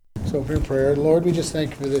So open in prayer. Lord, we just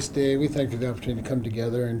thank you for this day. We thank you for the opportunity to come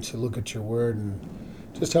together and to look at your word and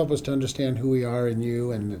just help us to understand who we are in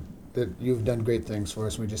you and that you've done great things for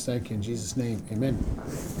us. We just thank you in Jesus' name. Amen.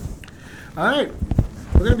 All right.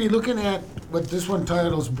 We're going to be looking at what this one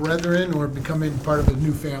titles Brethren, or becoming part of a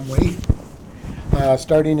new family,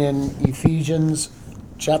 starting in Ephesians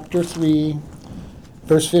chapter 3,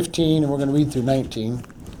 verse 15, and we're going to read through 19.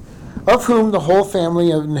 Of whom the whole family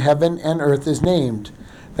in heaven and earth is named,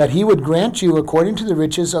 that he would grant you, according to the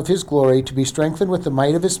riches of his glory, to be strengthened with the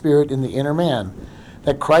might of his Spirit in the inner man,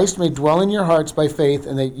 that Christ may dwell in your hearts by faith,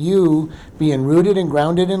 and that you, being rooted and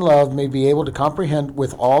grounded in love, may be able to comprehend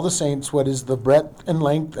with all the saints what is the breadth and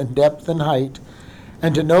length and depth and height,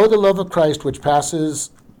 and to know the love of Christ which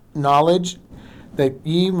passes knowledge, that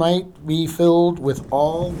ye might be filled with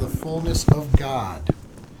all the fullness of God.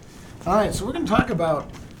 All right, so we're going to talk about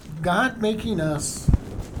God making us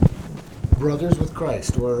brothers with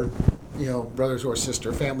Christ, or brothers or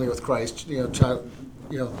sister, family with Christ, child,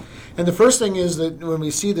 And the first thing is that when we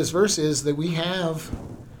see this verse is that we have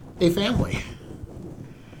a family.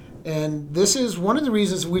 And this is one of the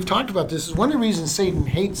reasons we've talked about this. Is one of the reasons Satan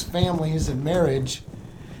hates families and marriage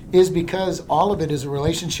is because all of it is a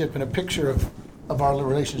relationship and a picture of our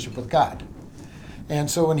relationship with God. And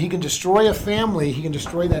so when he can destroy a family, he can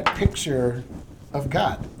destroy that picture of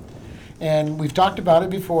God. And we've talked about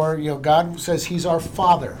it before. God says he's our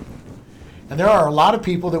Father. And there are a lot of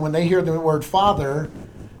people that when they hear the word Father,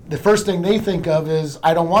 the first thing they think of is,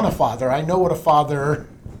 I don't want a father. I know what a father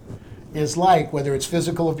is like, whether it's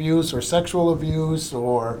physical abuse or sexual abuse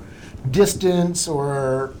or distance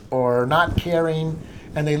or not caring.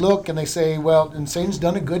 And they look and they say, well, and Satan's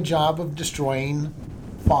done a good job of destroying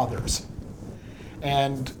fathers.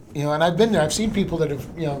 And I've been there. I've seen people that have,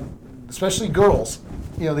 especially girls,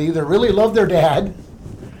 they either really love their dad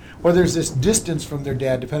or there's this distance from their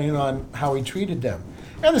dad depending on how he treated them.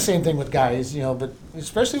 And the same thing with guys, but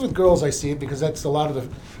especially with girls I see it because that's a lot of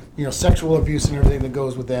the, sexual abuse and everything that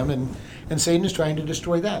goes with them. And Satan is trying to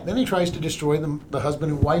destroy that. Then he tries to destroy the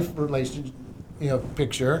husband and wife relationship,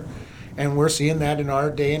 picture. And we're seeing that in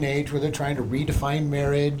our day and age where they're trying to redefine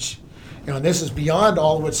marriage. And this is beyond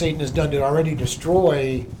all of what Satan has done to already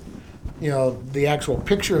destroy, the actual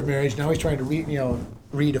picture of marriage. Now he's trying to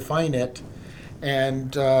redefine it.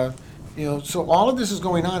 And, so all of this is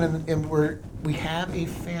going on, and we have a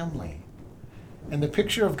family. And the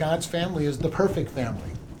picture of God's family is the perfect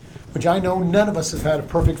family, which I know none of us have had a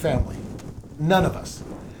perfect family. None of us.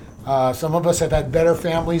 Some of us have had better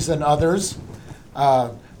families than others,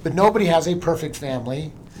 but nobody has a perfect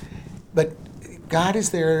family. But God is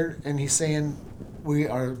there, and he's saying we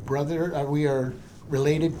are we are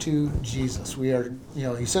related to Jesus. We are,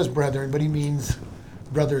 he says brethren, but he means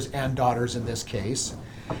brothers and daughters in this case.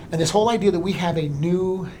 And this whole idea that we have a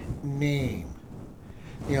new name.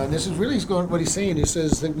 And this is really what he's saying. He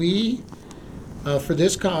says that we, for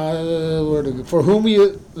this cause, for whom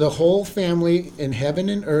the whole family in heaven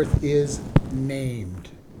and earth is named.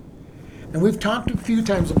 And we've talked a few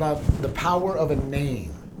times about the power of a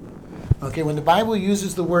name. Okay, when the Bible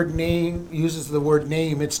uses the word name,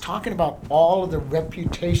 it's talking about all of the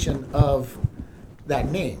reputation of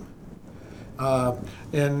that name.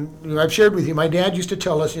 And I've shared with you, my dad used to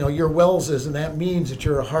tell us, you're Wellses, and that means that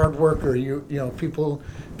you're a hard worker.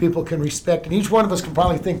 People can respect, and each one of us can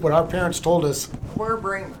probably think what our parents told us. We're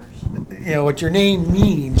bringers. What your name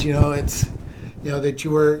means. It's that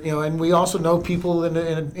you were. And we also know people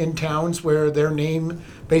in towns where their name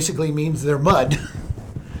basically means they're mud.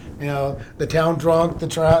 The town drunk, the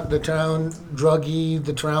town druggie,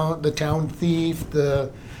 the town thief,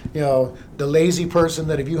 the lazy person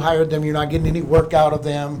that if you hired them, you're not getting any work out of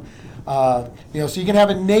them. So you can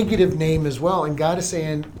have a negative name as well. And God is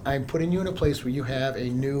saying, I'm putting you in a place where you have a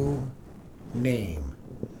new name.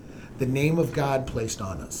 The name of God placed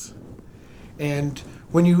on us. And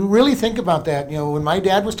when you really think about that, when my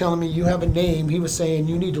dad was telling me you have a name, he was saying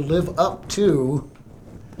you need to live up to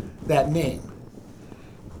that name.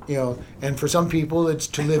 And for some people, it's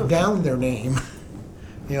to live down their name.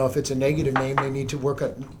 If it's a negative name, they need to work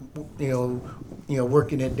at,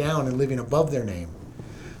 working it down and living above their name.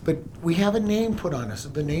 But we have a name put on us,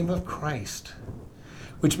 the name of Christ,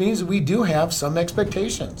 which means that we do have some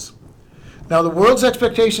expectations. Now, the world's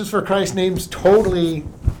expectations for Christ's name's totally,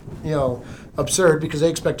 absurd because they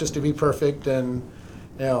expect us to be perfect, and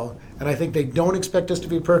I think they don't expect us to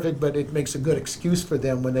be perfect, but it makes a good excuse for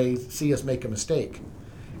them when they see us make a mistake.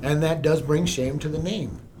 And that does bring shame to the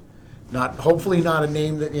name. Hopefully not a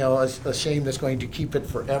name that, a shame that's going to keep it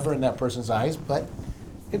forever in that person's eyes, but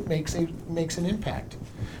it makes an impact.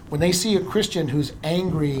 When they see a Christian who's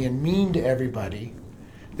angry and mean to everybody,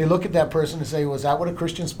 They look at that person and say, was that what a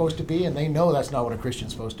Christian's supposed to be? And they know that's not what a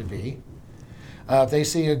Christian's supposed to be. If they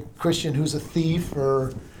see a Christian who's a thief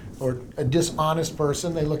or a dishonest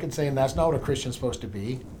person, they look and say, that's not what a Christian's supposed to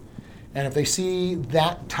be. And if they see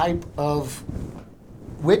that type of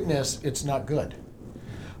witness, it's not good.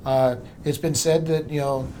 It's been said that,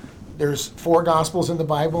 there's 4 Gospels in the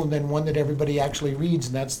Bible and then one that everybody actually reads,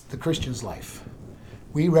 and that's the Christian's life.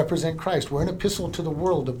 We represent Christ. We're an epistle to the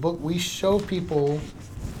world, a book. We show people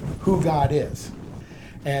who God is.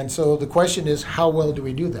 And so the question is, how well do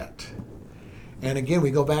we do that? And again, we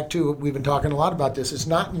go back to, we've been talking a lot about this. It's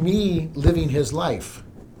not me living his life.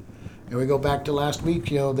 And we go back to last week,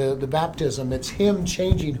 the baptism. It's him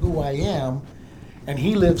changing who I am, and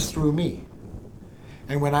he lives through me.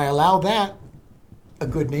 And when I allow that, a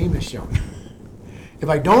good name is shown. If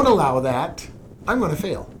I don't allow that, I'm going to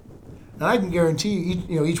fail. And I can guarantee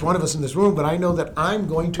each one of us in this room, but I know that I'm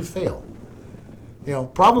going to fail.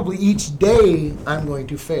 Probably each day I'm going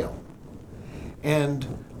to fail. And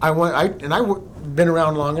I've been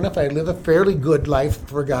around long enough. I live a fairly good life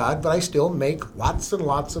for God, but I still make lots and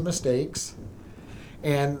lots of mistakes.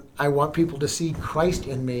 And I want people to see Christ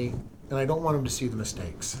in me, and I don't want them to see the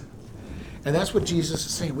mistakes. And that's what Jesus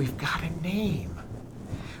is saying. We've got a name.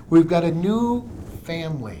 We've got a new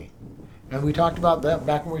family. And we talked about that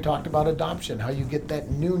back when we talked about adoption, how you get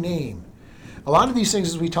that new name. A lot of these things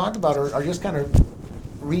as we talk about are just kind of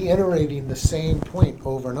reiterating the same point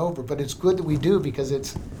over and over. But it's good that we do because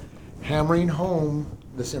it's hammering home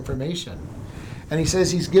this information. And he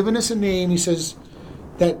says he's given us a name. He says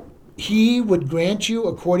that he would grant you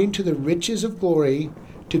according to the riches of glory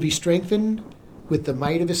to be strengthened with the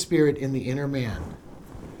might of his Spirit in the inner man.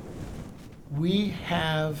 We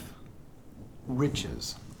have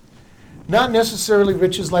riches. Not necessarily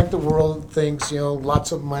riches like the world thinks,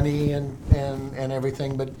 lots of money and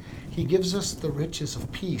everything, but he gives us the riches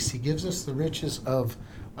of peace. He gives us the riches of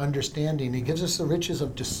understanding. He gives us the riches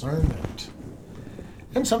of discernment.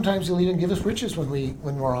 And sometimes he'll even give us riches when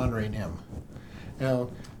we're honoring him. And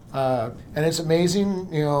it's amazing,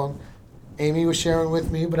 Amy was sharing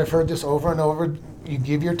with me, but I've heard this over and over. You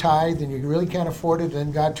give your tithe and you really can't afford it,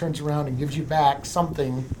 then God turns around and gives you back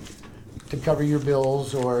something to cover your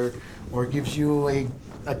bills or gives you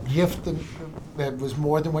a gift that was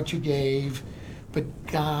more than what you gave. But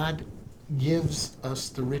God gives us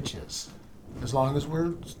the riches as long as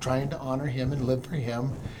we're trying to honor him and live for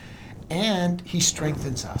him. And he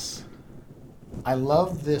strengthens us. I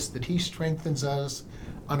love this, that he strengthens us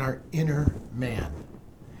on our inner man.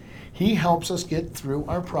 He helps us get through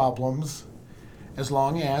our problems as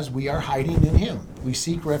long as we are hiding in him. We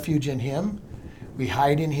seek refuge in him. We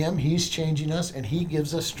hide in him. He's changing us, and he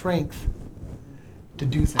gives us strength to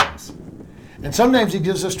do things. And sometimes he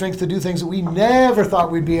gives us strength to do things that we never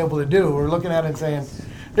thought we'd be able to do. We're looking at it and saying,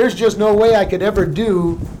 there's just no way I could ever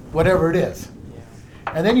do whatever it is.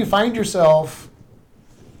 And then you find yourself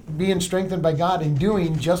being strengthened by God and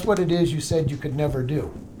doing just what it is you said you could never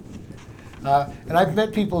do. And I've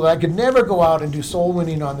met people that I could never go out and do soul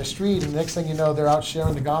winning on the street, and the next thing you know, they're out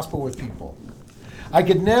sharing the gospel with people. I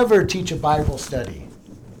could never teach a Bible study,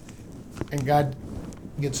 and God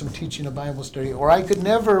gets them teaching a Bible study. Or I could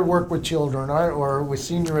never work with children or with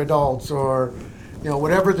senior adults or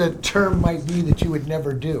whatever the term might be that you would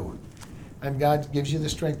never do. And God gives you the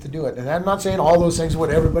strength to do it. And I'm not saying all those things are what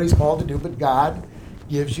everybody's called to do, but God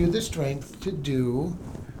gives you the strength to do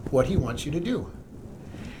what he wants you to do.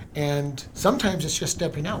 And sometimes it's just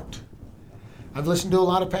stepping out. I've listened to a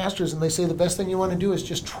lot of pastors, and they say the best thing you want to do is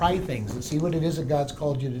just try things and see what it is that God's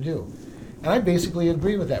called you to do. And I basically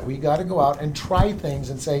agree with that. We got to go out and try things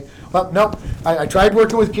and say, well, nope, I tried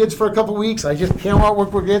working with kids for a couple weeks. I just can't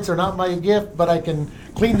work with kids. They're not my gift, but I can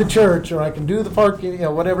clean the church or I can do the park,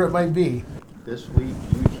 whatever it might be. This week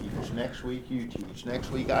you teach, next week you teach,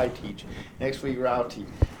 next week I teach, next week I'll teach.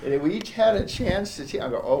 And we each had a chance to teach. I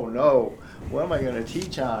go, oh no, what am I going to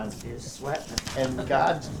teach on? Is sweating. And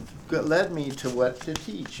God led me to what to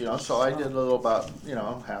teach, So I did a little about,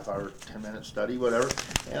 half hour, 10-minute study, whatever.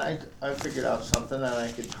 And I figured out something that I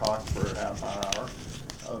could talk for half an hour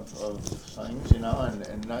of things, and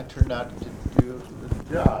I turned out to do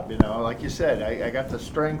the job, Like you said, I got the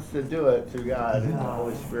strength to do it through God and the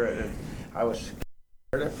Holy Spirit. And I was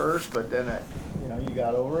scared at first, but then you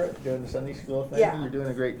got over it doing the Sunday school thing. Yeah. You're doing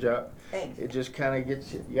a great job. Thanks. It just kind of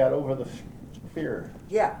gets you got over the fear,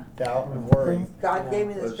 Yeah. doubt, and worry. God gave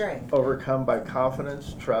me the Was strength. overcome by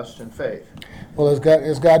confidence, trust, and faith. Well,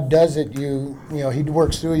 as God does it, he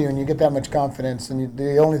works through you, and you get that much confidence. And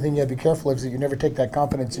the only thing you have to be careful of is that you never take that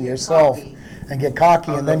confidence in Get yourself cocky. and get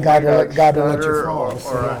cocky, and then God will let you fall.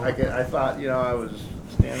 Or I thought, I was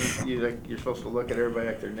And you're supposed to look at everybody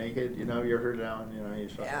like they're naked, you know, you're her down, you know, you're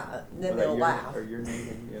supposed Yeah, and then or they'll you're, laugh. Or you're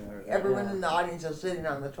naked, you know. Everyone in the audience is sitting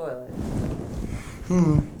on the toilet.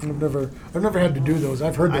 I've never had to do those.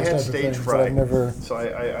 I've heard I those had type of stage things, but fright, I've never. so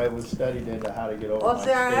I was studied into how to get over Well, my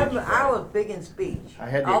see, I stage was fright. big in speech. I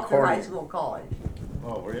had the all through high accordion. school, college.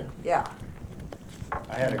 Oh, were you? Yeah.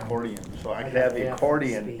 I had accordion, so I could have the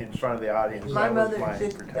accordion in front of the audience. My That was mother my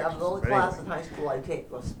insisted that protection. was the only But class anyway, in high school I'd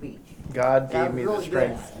take was speech. God Yeah, gave me the really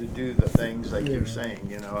strength good. to do the things like Yeah. you're saying,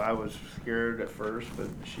 you know, I was scared at first, but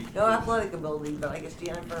she. No athletic ability, but I could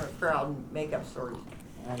stand in front of a crowd and make up stories.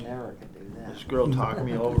 I never could do that. This girl talked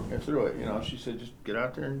me over through it, you know, she said, just get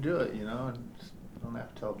out there and do it, you know, and don't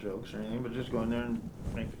have to tell jokes or anything, but just go in there and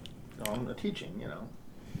make, a teaching, you know.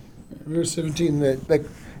 Verse 17, that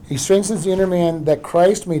he strengthens the inner man, that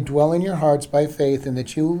Christ may dwell in your hearts by faith, and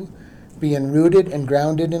that you, being rooted and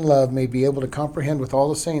grounded in love, may be able to comprehend with all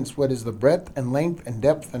the saints what is the breadth and length and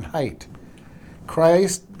depth and height.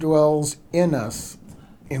 Christ dwells in us,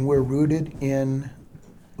 and we're rooted in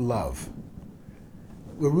love.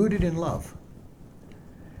 We're rooted in love.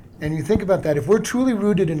 And you think about that, if we're truly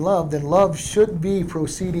rooted in love, then love should be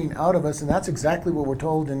proceeding out of us, and that's exactly what we're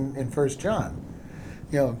told in 1 John.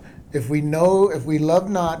 You know, if we love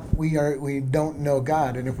not, we don't know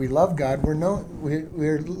God, and if we love God, we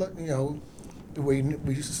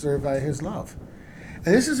serve by His love. And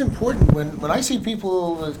this is important when I see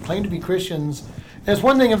people that claim to be Christians. And it's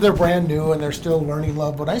one thing if they're brand new and they're still learning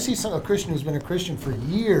love, but I see a Christian who's been a Christian for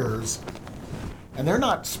years, and they're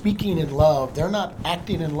not speaking in love, they're not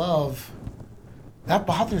acting in love. That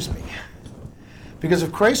bothers me, because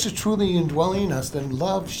if Christ is truly indwelling us, then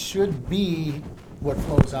love should be what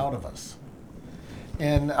flows out of us.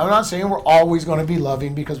 And I'm not saying we're always going to be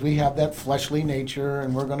loving, because we have that fleshly nature,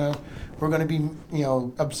 and we're going to be,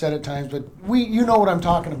 upset at times. But you know what I'm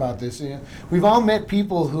talking about. This, we've all met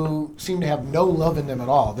people who seem to have no love in them at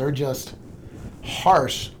all. They're just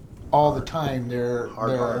harsh all the time. Their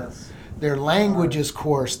language is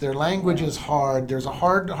coarse. Their language is hard. There's a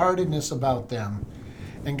hard-heartedness about them.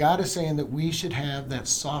 And God is saying that we should have that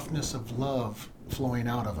softness of love flowing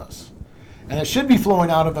out of us. And it should be flowing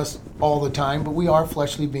out of us all the time, but we are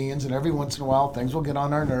fleshly beings, and every once in a while things will get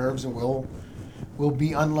on our nerves and we'll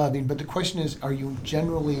be unloving. But the question is, are you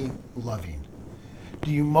generally loving?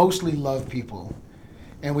 Do you mostly love people?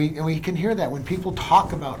 And we can hear that when people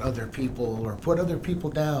talk about other people or put other people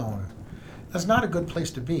down. That's not a good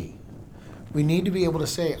place to be. We need to be able to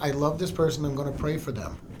say, I love this person, I'm going to pray for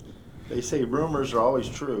them. They say rumors are always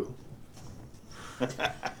true.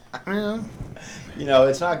 Yeah. You know,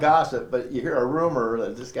 it's not gossip, but you hear a rumor that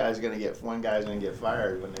one guy's going to get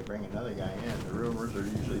fired when they bring another guy in. The rumors are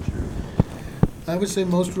usually true. I would say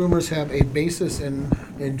most rumors have a basis in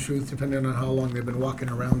truth, depending on how long they've been walking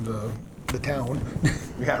around the town.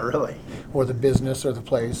 Yeah, really. Or the business or the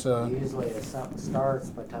place. Usually if something starts,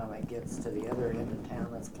 by the time it gets to the other end of town,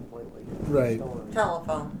 that's completely different Right. story.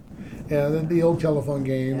 Telephone. Yeah, the old telephone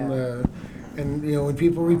game. Yeah. And when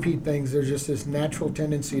people repeat things, there's just this natural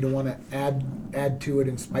tendency to want to add to it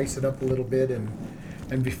and spice it up a little bit, and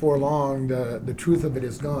before long, the truth of it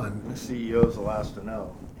is gone. The CEO's the last to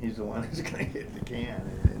know. He's the one who's going to get the can,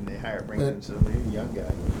 and they bring in some new young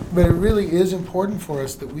guy. But it really is important for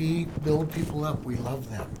us that we build people up. We love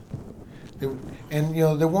them. And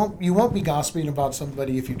you won't be gossiping about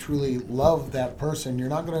somebody if you truly love that person. You're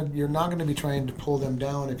not gonna be trying to pull them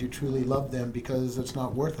down if you truly love them, because it's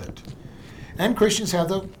not worth it. And Christians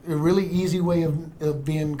have a really easy way of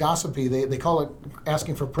being gossipy. They call it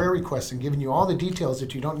asking for prayer requests and giving you all the details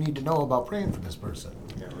that you don't need to know about praying for this person.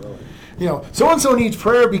 Yeah, really. So-and-so needs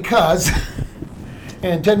prayer because,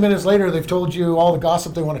 and 10 minutes later they've told you all the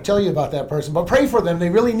gossip they want to tell you about that person, but pray for them, they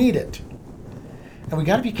really need it. And we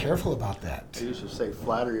got to be careful about that. They used to say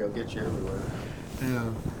flattery will get you everywhere.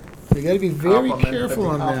 Yeah. We got to be very careful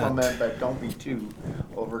on Compliment, that. but don't be too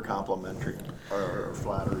over complimentary or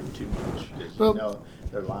flattery too much, because Well-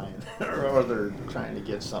 they're lying or they're trying to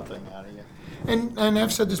get something out of you. And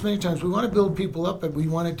I've said this many times, we want to build people up, but we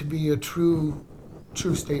want it to be a true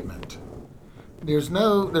statement. There's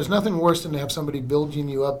nothing worse than to have somebody building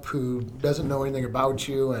you up who doesn't know anything about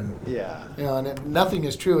you, and Yeah, nothing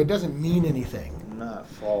is true. It doesn't mean anything. not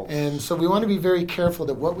false. And so we want to be very careful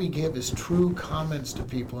that what we give is true comments to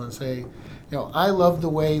people, and say, I love the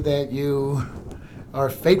way that you are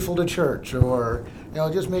faithful to church, or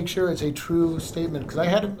just make sure it's a true statement. Because I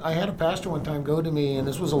had a pastor one time go to me, and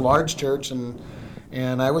this was a large church, and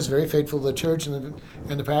I was very faithful to the church, and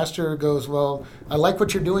the pastor goes, well, I like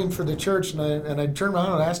what you're doing for the church, and I turned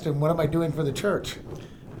around and asked him, what am I doing for the church?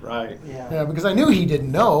 Right. Yeah. Yeah, because I knew he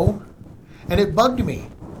didn't know, and it bugged me.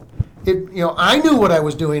 I knew what I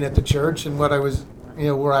was doing at the church and what I was,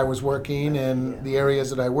 where I was working and the areas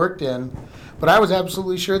that I worked in, but I was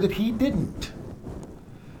absolutely sure that he didn't,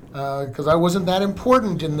 because I wasn't that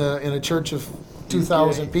important in a church of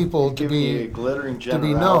 2,000 people to be glittering to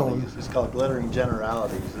be known. generalities. It's called glittering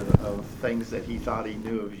generalities of things that he thought he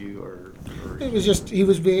knew of you, or It was just he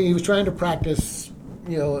was trying to practice,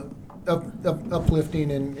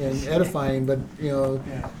 uplifting and edifying, but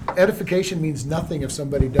edification means nothing if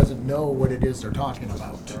somebody doesn't know what it is they're talking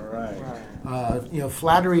about. right.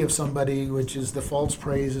 Flattery of somebody, which is the false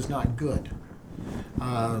praise, is not good.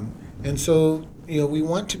 And so we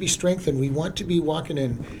want to be strengthened. We want to be walking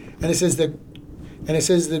in, and it says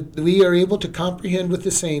that we are able to comprehend with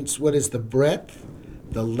the saints what is the breadth,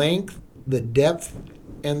 the length, the depth,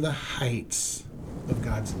 and the heights of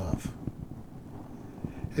God's love.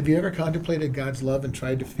 Have you ever contemplated God's love and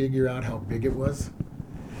tried to figure out how big it was?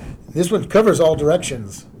 This one covers all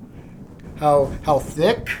directions. How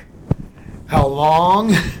thick, how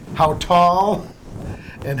long, how tall,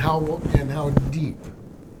 and how deep.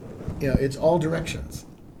 It's all directions.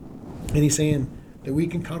 And he's saying that we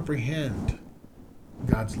can comprehend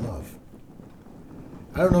God's love.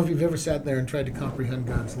 I don't know if you've ever sat there and tried to comprehend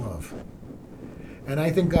God's love. And I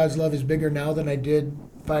think God's love is bigger now than I did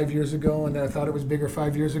 5 years ago, and I thought it was bigger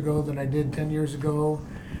 5 years ago than I did 10 years ago.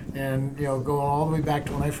 And, going all the way back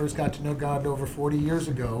to when I first got to know God over 40 years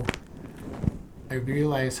ago, I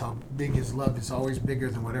realized how big his love is always bigger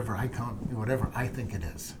than whatever I think it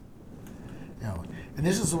is. And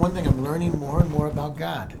this is the one thing I'm learning more and more about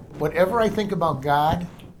God. Whatever I think about God,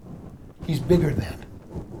 he's bigger than.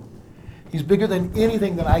 He's bigger than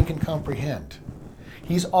anything that I can comprehend.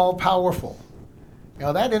 He's all powerful.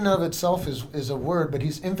 That in and of itself is a word, but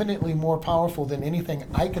he's infinitely more powerful than anything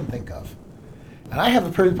I can think of. And I have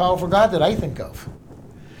a pretty powerful God that I think of.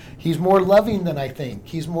 He's more loving than I think.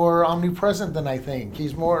 He's more omnipresent than I think.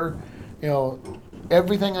 He's more,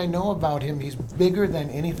 everything I know about him, he's bigger than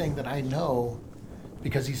anything that I know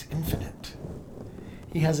because he's infinite.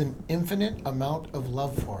 He has an infinite amount of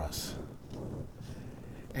love for us.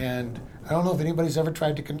 And I don't know if anybody's ever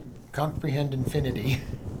tried to comprehend infinity.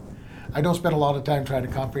 I don't spend a lot of time trying to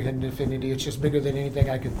comprehend infinity. It's just bigger than anything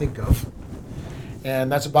I can think of.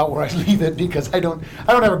 And that's about where I leave it, because I don't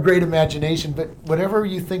have a great imagination, but whatever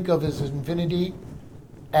you think of as infinity,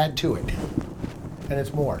 add to it. And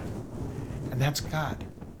it's more. And that's God.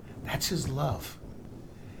 That's his love.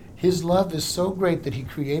 His love is so great that he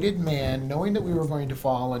created man knowing that we were going to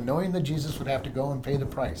fall and knowing that Jesus would have to go and pay the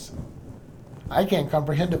price. I can't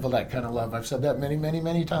comprehend of that kind of love. I've said that many, many,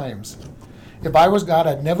 many times. If I was God,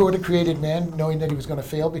 I never would have created man knowing that he was going to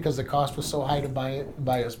fail because the cost was so high to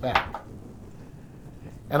buy us back.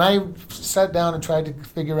 And I sat down and tried to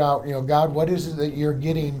figure out, God, what is it that you're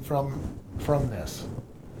getting from this?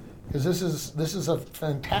 Because this is a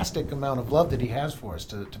fantastic amount of love that he has for us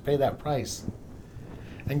to pay that price.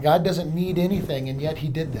 And God doesn't need anything, and yet he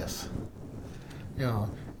did this.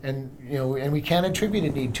 And we can't attribute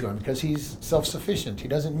a need to him because he's self-sufficient. He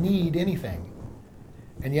doesn't need anything.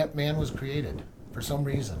 And yet man was created for some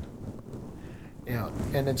reason.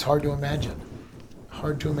 And it's hard to imagine.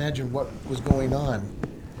 Hard to imagine what was going on.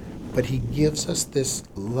 But he gives us this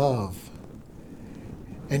love.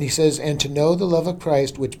 And he says, and to know the love of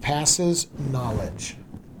Christ which passes knowledge.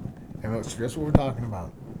 And that's just what we're talking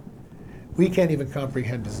about. We can't even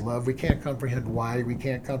comprehend his love. We can't comprehend why. We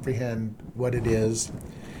can't comprehend what it is.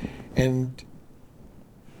 And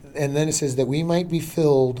then it says that we might be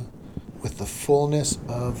filled with the fullness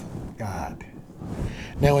of God.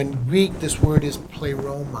 Now in Greek, this word is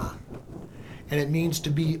pleroma, and it means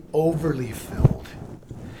to be overly filled.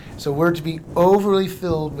 So we're to be overly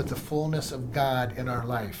filled with the fullness of God in our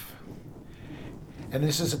life. And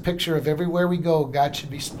this is a picture of everywhere we go, God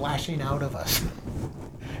should be splashing out of us.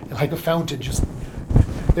 Like a fountain, just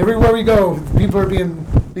everywhere we go, people are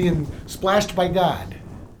being splashed by God.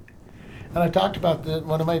 And I talked about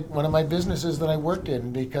one of my businesses that I worked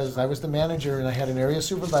in, because I was the manager and I had an area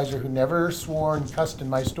supervisor who never swore and cussed in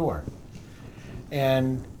my store.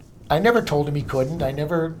 And I never told him he couldn't. I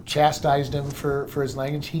never chastised him for his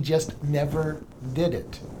language. He just never did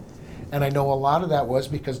it. And I know a lot of that was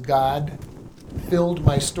because God filled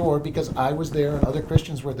my store, because I was there and other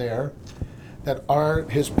Christians were there, that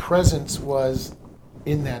his presence was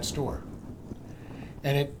in that store.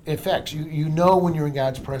 And it affects you. You know when you're in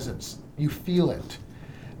God's presence. You feel it.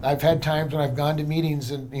 I've had times when I've gone to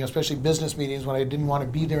meetings, and especially business meetings, when I didn't want to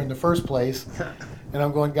be there in the first place. And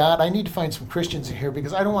I'm going, God, I need to find some Christians in here,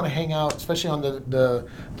 because I don't want to hang out, especially on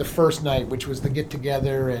the first night, which was the get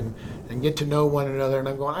together and get to know one another. And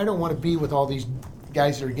I'm going, I don't want to be with all these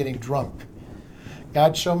guys that are getting drunk.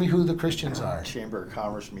 God, show me who the Christians are. Chamber of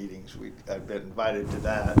Commerce meetings, I'd been invited to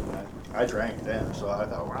that, and I drank then, so I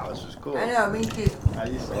thought, wow, this is cool. I know, me too. I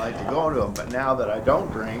used to like to go to them, but now that I don't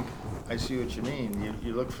drink, I see what you mean.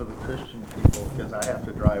 You look for the Christian people, because I have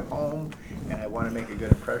to drive home, and I want to make a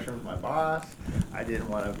good impression with my boss. I didn't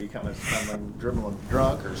want to become a stumbling, dribbling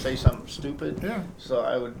drunk or say something stupid. Yeah. So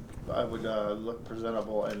I would look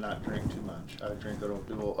presentable and not drink too much. I would drink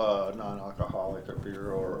a non-alcoholic or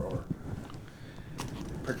beer or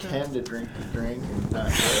pretend to drink and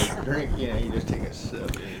not really drink. You just take a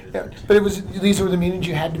sip. Yeah, but these were the meetings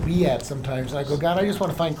you had to be at sometimes. And I go, God, I just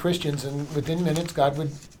want to find Christians, and within minutes, God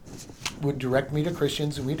would direct me to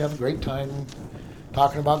Christians, and we'd have a great time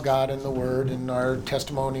talking about God and the Word and our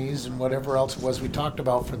testimonies and whatever else it was we talked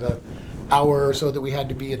about for the hour or so that we had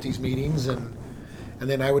to be at these meetings, and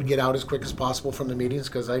then I would get out as quick as possible from the meetings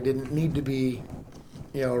because I didn't need to be,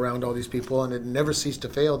 around all these people, and it never ceased to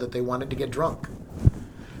fail that they wanted to get drunk.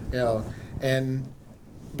 But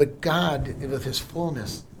God, with His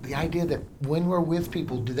fullness, the idea that when we're with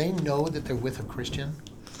people, do they know that they're with a Christian?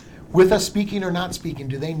 With us speaking or not speaking,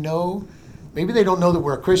 do they know? Maybe they don't know that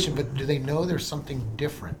we're a Christian, but do they know there's something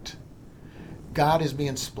different? God is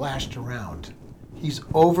being splashed around. He's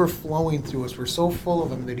overflowing through us. We're so full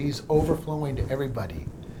of Him that He's overflowing to everybody.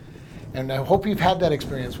 And I hope you've had that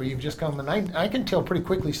experience where you've just come, and I can tell pretty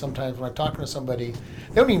quickly sometimes when I'm talking to somebody,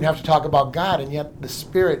 they don't even have to talk about God, and yet the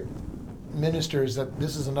Spirit ministers that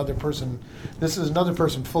this is another person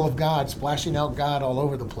full of God, splashing out God all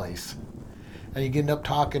over the place. And you get up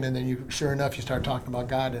talking, and then sure enough, you start talking about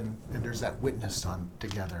God, and there's that witness on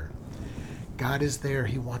together. God is there.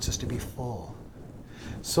 He wants us to be full.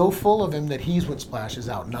 So full of Him that He's what splashes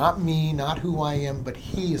out. Not me, not who I am, but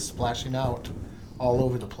He is splashing out all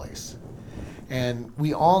over the place. And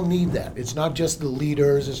we all need that. It's not just the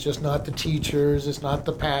leaders, it's just not the teachers, it's not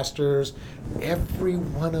the pastors. Every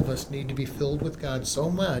one of us need to be filled with God so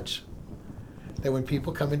much that when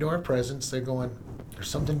people come into our presence, they're going, there's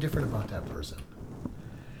something different about that person.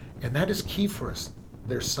 And that is key for us.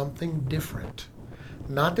 There's something different.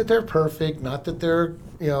 Not that they're perfect, not that they're,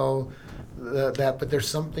 but there's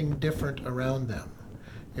something different around them.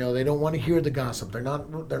 They don't want to hear the gossip. They're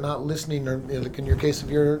not listening. Or, like in your case, if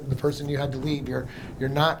you're the person you had to leave, you're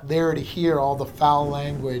not there to hear all the foul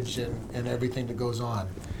language and everything that goes on.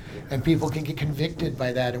 And people can get convicted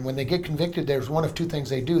by that. And when they get convicted, there's one of two things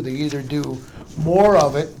they do. They either do more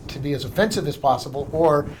of it to be as offensive as possible,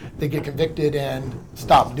 or they get convicted and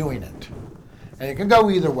stop doing it. And it can go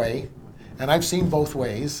either way. And I've seen both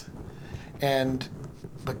ways.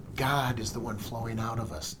 But God is the one flowing out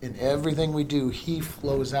of us. In everything we do, He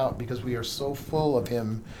flows out because we are so full of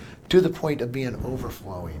Him to the point of being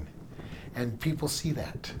overflowing. And people see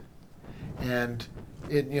that. And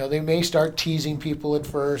they may start teasing people at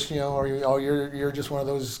first, or you're just one of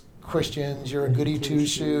those Christians, you're a goody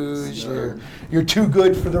two-shoes, you're too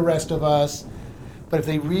good for the rest of us. But if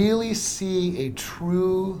they really see a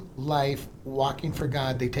true life walking for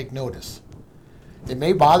God, they take notice. It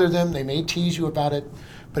may bother them, they may tease you about it,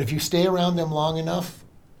 but if you stay around them long enough,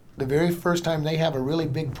 the very first time they have a really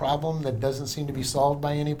big problem that doesn't seem to be solved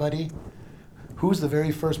by anybody, who's the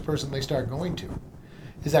very first person they start going to?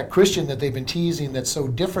 Is that Christian that they've been teasing that's so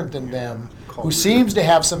different than them, who seems to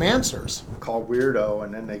have some answers. Called weirdo,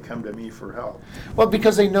 and then they come to me for help. Well,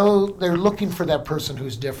 because they know they're looking for that person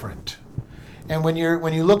who's different. And when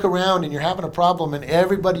you look around and you're having a problem and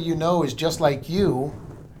everybody you know is just like you,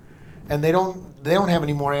 and they don't have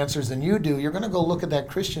any more answers than you do, you're going to go look at that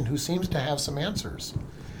Christian who seems to have some answers.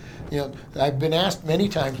 I've been asked many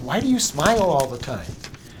times, why do you smile all the time?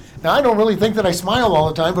 Now, I don't really think that I smile all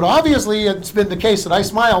the time, but obviously it's been the case that I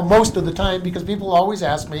smile most of the time because people always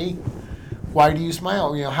ask me, why do you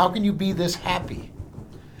smile? How can you be this happy?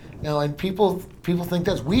 And people think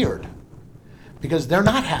that's weird because they're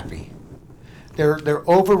not happy. They're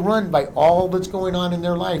overrun by all that's going on in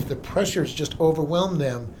their life. The pressures just overwhelm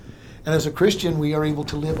them. And as a Christian, we are able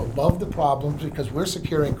to live above the problems because we're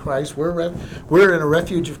secure in Christ. We're in a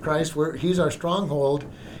refuge of Christ. He's our stronghold.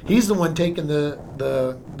 He's the one taking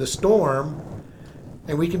the storm,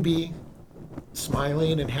 and we can be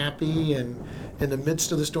smiling and happy and in the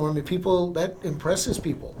midst of the storm. And that impresses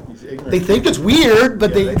people. They think it's weird,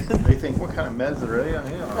 but they think, what kind of meds are they on?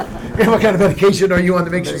 What kind of medication are you on that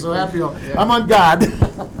makes you so happy? Yeah. I'm on God.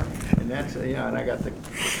 And that's and I got the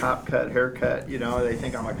cop cut haircut. They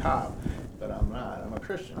think I'm a cop, but I'm not. I'm a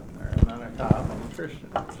Christian. I'm not a cop. I'm a Christian.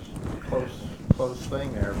 Close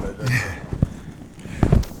thing there,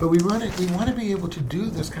 but we want to be able to do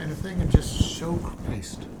this kind of thing and just show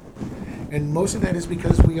Christ. And most of that is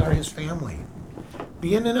because we are His family.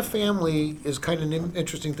 being in a family is kind of an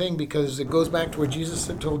interesting thing because it goes back to where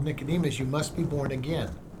Jesus told Nicodemus, you must be born again.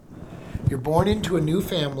 You're born into a new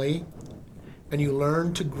family, and you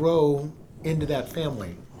learn to grow into that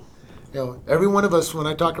family. Every one of us, when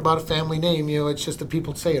I talk about a family name, it's just that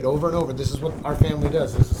people say it over and over. This is what our family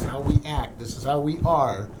does. This is how we act. This is how we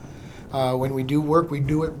are. When we do work, we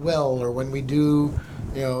do it well. Or when we do,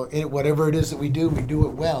 whatever it is that we do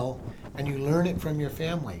it well. And you learn it from your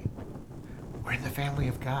family. We're in the family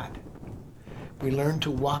of God. We learn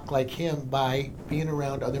to walk like Him by being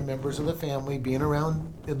around other members of the family, being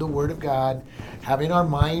around the Word of God, having our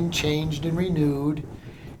mind changed and renewed.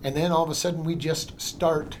 And then all of a sudden we just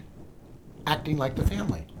start acting like the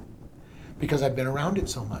family because I've been around it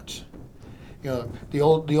so much. The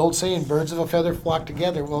old saying, birds of a feather flock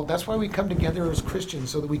together. Well, that's why we come together as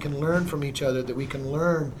Christians, so that we can learn from each other, that we can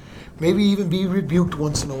learn, maybe even be rebuked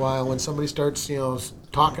once in a while when somebody starts,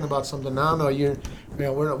 talking about something. No,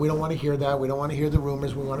 we don't want to hear that. We don't want to hear the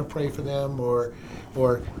rumors. We want to pray for them, or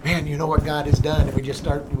man, you know what God has done,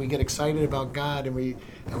 and we get excited about God, and we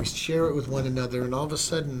share it with one another, and all of a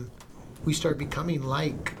sudden, we start becoming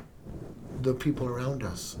like the people around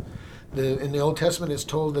us. In the Old Testament, it's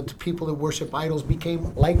told that the people that worship idols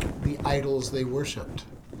became like the idols they worshipped.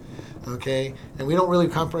 Okay, and we don't really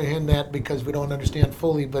comprehend that because we don't understand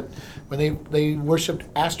fully. But when they worshipped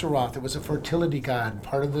Astaroth, it was a fertility god.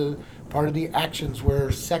 Part of the actions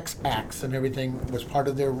were sex acts, and everything was part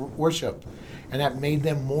of their worship, and that made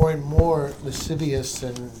them more and more lascivious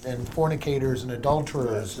and fornicators and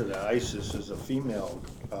adulterers. So the Isis is a female,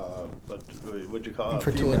 but what'd you call it?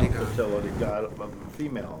 Fertility Female god. Fertility god of a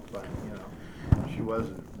female, but she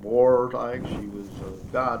wasn't warlike. She was a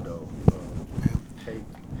god, though. Take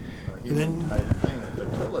human type thing,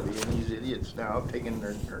 fertility, and these idiots now have taken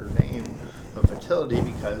her name of fertility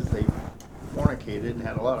because they fornicated and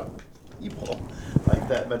had a lot of people like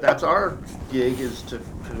that. But that's our gig, is to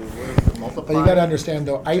multiply. But you got to understand,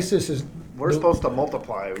 though, ISIS is. We're supposed to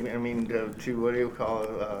multiply. I mean, to what do you call it?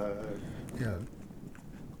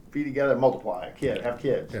 Be together, multiply. Have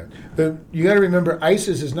kids. Yeah. But you got to remember,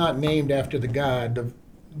 ISIS is not named after the god of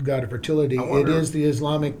fertility. It is the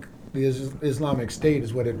Islamic State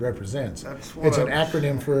is what it represents. It's an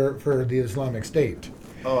acronym for the Islamic State.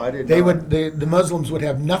 Oh, I didn't know. The Muslims would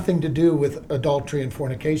have nothing to do with adultery and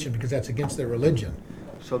fornication because that's against their religion.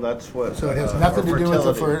 So that's what. So it has nothing to do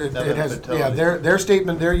with their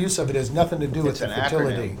statement, their use of it has nothing to do with the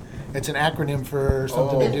fertility. It's an acronym for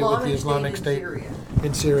something to do with the Islamic State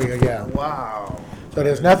in Syria. Yeah. Wow. So it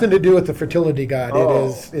has nothing to do with the fertility god.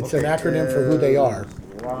 It's an acronym for who they are.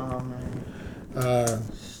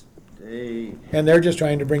 And they're just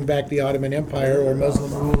trying to bring back the Ottoman Empire or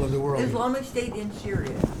Muslim rule of the world. Islamic State in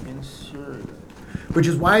Syria. Which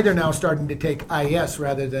is why they're now starting to take IS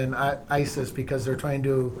rather than ISIS, because they're trying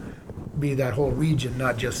to be that whole region,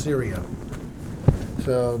 not just Syria.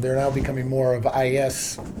 So they're now becoming more of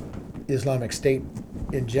IS, Islamic State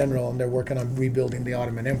in general, and they're working on rebuilding the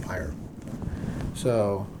Ottoman Empire.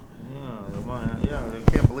 So. Yeah, I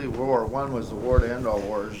can't believe World War I was the war to end all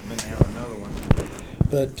wars. We're going to have another one.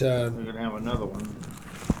 But, we're going to have another one.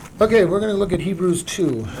 Okay, we're going to look at Hebrews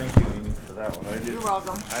 2. Thank you, Amy, for that one. You're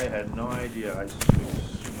welcome. I had no idea I just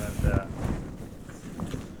meant that.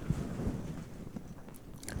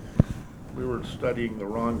 We were studying the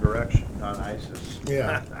wrong direction on ISIS.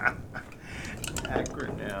 Yeah.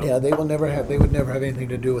 Acronym. Yeah, they would never have anything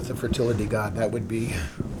to do with the fertility god. That would be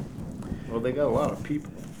Well, they got a lot of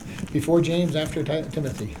people. before James, after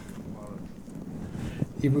Timothy.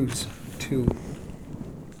 Hebrews 2.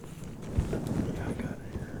 I got it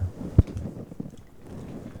here.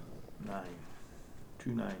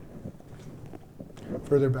 9.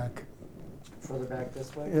 Further back. Further back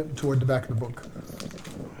this way? Yeah, toward the back of the book.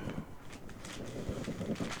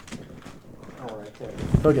 Oh, right there.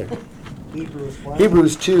 Okay. Hebrews 1.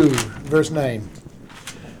 Hebrews 2, verse 9.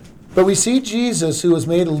 But we see Jesus, who was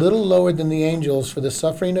made a little lower than the angels for the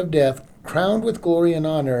suffering of death, crowned with glory and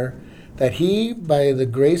honor, that he, by the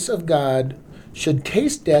grace of God, should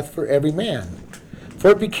taste death for every man.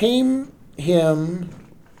 For it became him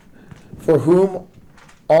for whom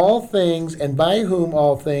all things, and by whom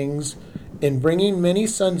all things, in bringing many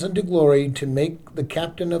sons unto glory, to make the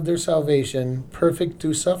captain of their salvation perfect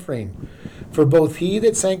through suffering. For both he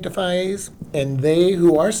that sanctifies and they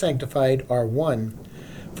who are sanctified are one.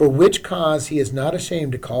 For which cause he is not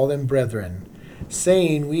ashamed to call them brethren,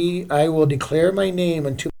 saying, I will declare my name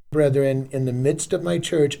unto my brethren, in the midst of my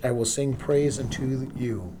church I will sing praise unto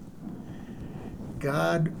you.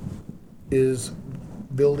 God is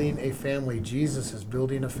building a family. Jesus is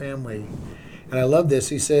building a family. And I love this.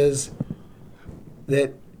 He says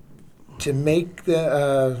that to make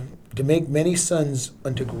many sons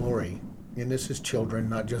unto glory. And this is children,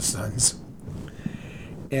 not just sons.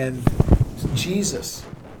 And Jesus,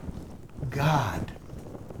 God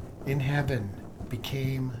in heaven,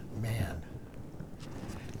 became man.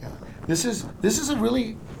 Yeah. This is a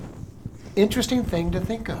really interesting thing to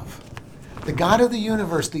think of. The God of the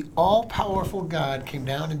universe, the all-powerful God, came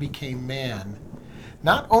down and became man.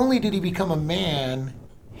 Not only did he become a man,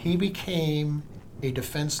 he became a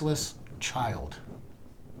defenseless child.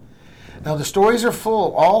 Now, the stories are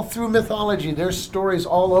full. All through mythology, there's stories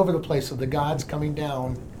all over the place of the gods coming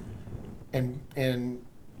down and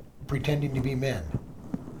pretending to be men.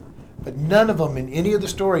 But none of them in any of the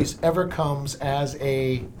stories ever comes as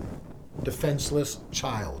a defenseless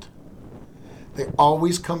child. They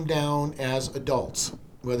always come down as adults.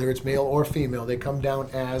 Whether it's male or female, they come down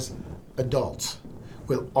as adults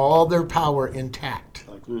with all their power intact.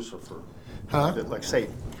 Like Lucifer. Huh? Like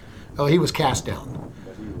Satan. Oh, he was cast down.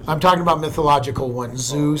 But he was- I'm talking about mythological ones.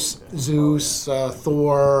 Zeus,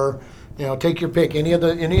 Thor. Take your pick. Any of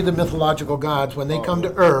the mythological gods, when they come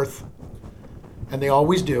to Earth, and they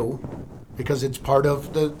always do, because it's part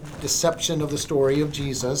of the deception of the story of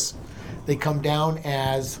Jesus, they come down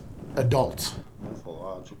as adults.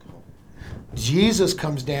 mythological. Jesus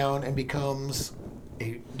comes down and becomes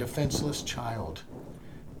a defenseless child,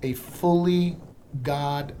 a fully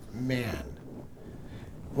God man.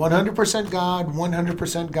 100% God,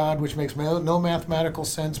 100% God, which makes no mathematical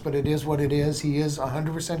sense, but it is what it is. He is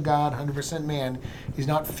 100% God, 100% man. He's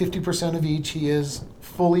not 50% of each. He is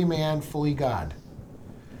fully man, fully God.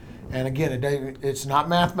 And again, it's not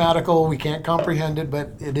mathematical. We can't comprehend it,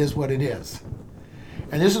 but it is what it is.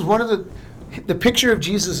 And this is one of the picture of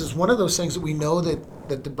Jesus is one of those things that we know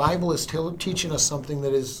that the Bible is teaching us something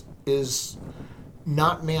that is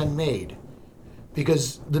not man-made.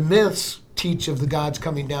 Because the myths teach of the gods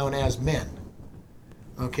coming down as men.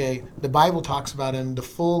 Okay? The Bible talks about him, the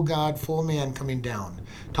full God, full man coming down.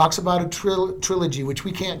 Talks about a trilogy, which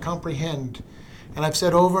we can't comprehend. And I've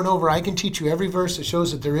said over and over, I can teach you every verse that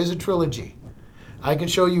shows that there is a trilogy. I can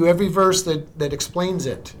show you every verse that explains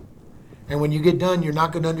it. And when you get done, you're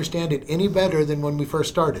not going to understand it any better than when we first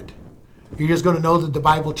started. You're just going to know that the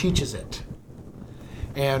Bible teaches it.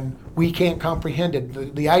 And we can't comprehend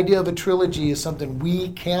it. The idea of a trilogy is something we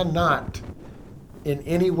cannot in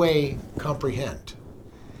any way comprehend.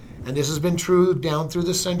 And this has been true down through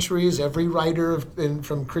the centuries. Every writer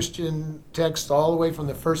from Christian texts all the way from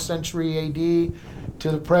the 1st century AD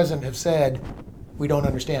to the present have said, we don't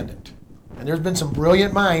understand it. And there's been some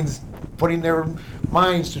brilliant minds putting their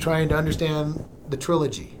minds to trying to understand the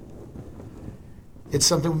trilogy. It's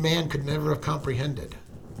something man could never have comprehended.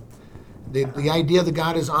 The idea that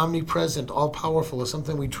God is omnipresent, all-powerful, is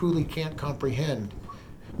something we truly can't comprehend.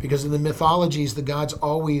 Because in the mythologies, the gods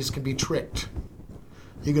always can be tricked.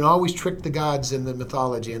 You can always trick the gods in the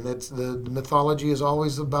mythology, and that's the mythology is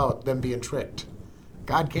always about them being tricked.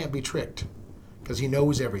 God can't be tricked, because he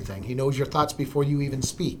knows everything. He knows your thoughts before you even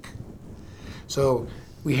speak. So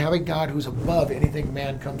we have a God who's above anything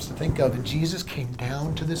man comes to think of, and Jesus came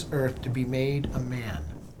down to this earth to be made a man.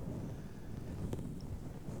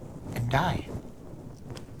 And die.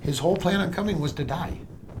 His whole plan on coming was to die.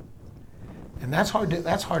 And that's hard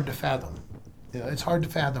to fathom. It's hard to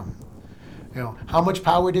fathom. How much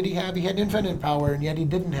power did he have? He had infinite power, and yet he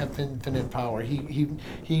didn't have infinite power.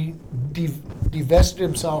 He divested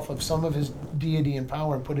himself of some of his deity and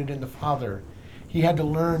power and put it in the Father. He had to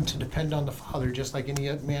learn to depend on the Father just like any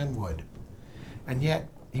man would. And yet,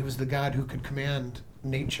 he was the God who could command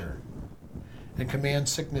nature and command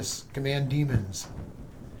sickness, command demons,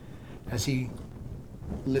 as he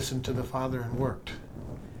listened to the Father and worked.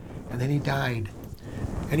 And then he died.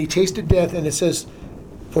 And he tasted death, and it says,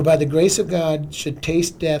 for by the grace of God should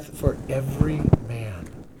taste death for every man.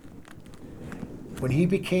 When he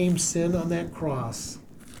became sin on that cross,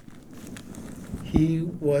 he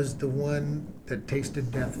was the one that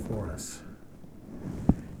tasted death for us.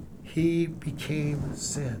 He became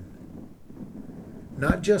sin.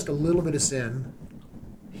 Not just a little bit of sin.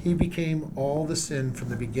 He became all the sin from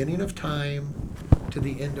the beginning of time to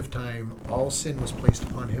the end of time. All sin was placed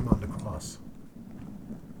upon him on the cross.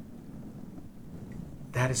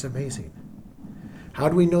 That is amazing. How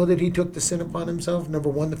do we know that he took the sin upon himself? Number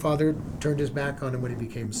one, the Father turned his back on him when he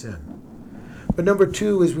became sin. But number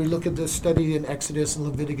two is we look at the study in Exodus and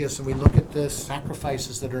Leviticus, and we look at the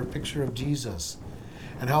sacrifices that are a picture of Jesus,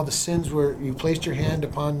 and how the sins were, you placed your hand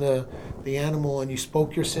upon the animal and you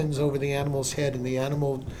spoke your sins over the animal's head, and the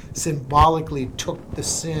animal symbolically took the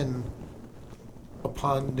sin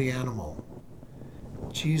upon the animal.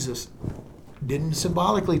 Jesus didn't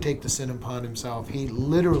symbolically take the sin upon himself. He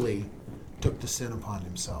literally took the sin upon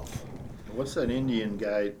himself. What's that Indian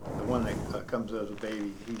guy, the one that comes as a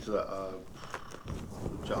baby? He's a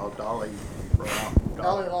child, Dolly.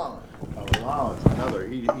 All along. Wow, it's another.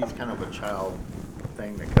 He's kind of a child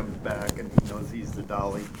thing that comes back, and he knows he's the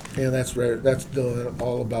Dolly. Yeah, that's right. That's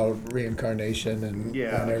all about reincarnation and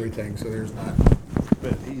everything. So there's not.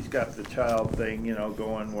 But he's got the child thing,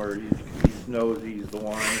 going where he knows he's the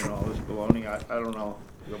one and all this baloney. I don't know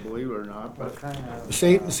if you'll believe it or not, but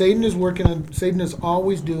Satan is working on. Satan is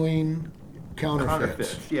always doing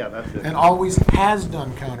counterfeits. Yeah, that's it. And always has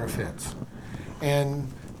done counterfeits.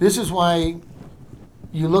 And this is why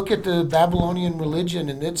you look at the Babylonian religion,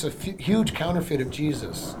 and it's a huge counterfeit of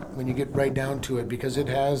Jesus when you get right down to it, because it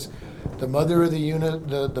has the mother of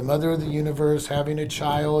the mother of the universe having a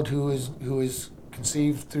child who is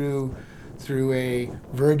conceived through a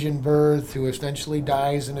virgin birth, who essentially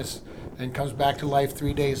dies and comes back to life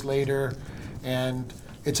 3 days later. And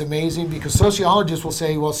it's amazing because sociologists will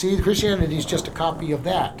say, well, see, Christianity is just a copy of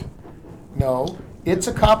that. No, it's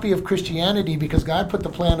a copy of Christianity because God put the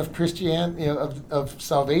plan of Christianity, of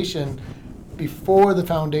salvation before the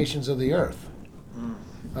foundations of the earth.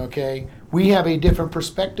 Okay? We have a different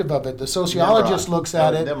perspective of it. The sociologist looks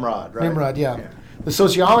at it. Nimrod, right? Nimrod, yeah. The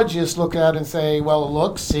sociologists look at it and say, well,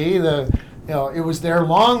 look, see, it was there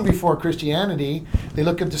long before Christianity. They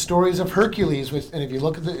look at the stories of Hercules, and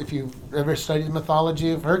if you've ever studied the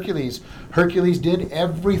mythology of Hercules, Hercules did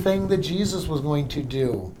everything that Jesus was going to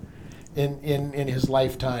do in his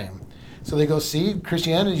lifetime. So they go, see,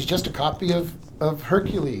 Christianity is just a copy of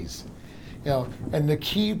Hercules. And the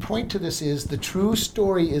key point to this is the true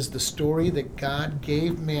story is the story that God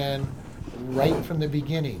gave man right from the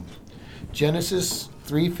beginning. Genesis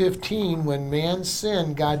 3:15, when man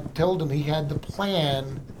sinned, God told him he had the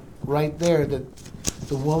plan right there that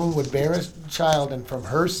the woman would bear a child, and from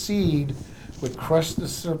her seed would crush the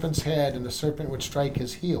serpent's head, and the serpent would strike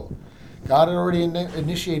his heel. God had already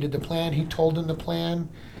initiated the plan. He told them the plan,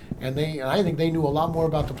 and I think they knew a lot more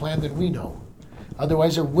about the plan than we know.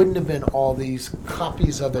 Otherwise, there wouldn't have been all these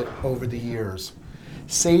copies of it over the years.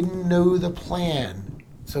 Satan knew the plan.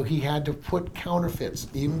 So he had to put counterfeits.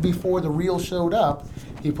 Even before the real showed up,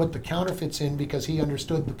 he put the counterfeits in because he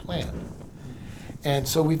understood the plan. And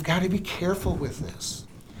so we've got to be careful with this.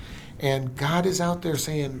 And God is out there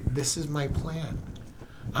saying, this is my plan.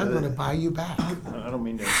 I'm going to buy you back. I don't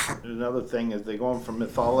mean to. Another thing is they're going from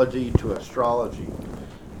mythology to astrology.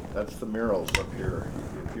 That's the murals up here.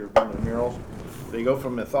 If you're going to murals, they go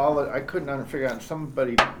from mythology. I couldn't figure out.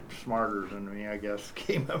 Somebody smarter than me, I guess,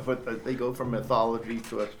 came up with that. They go from mythology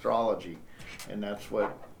to astrology, and that's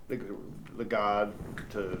what the god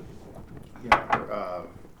to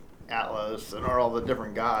Atlas and all the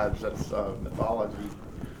different gods. That's mythology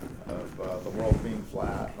of the world being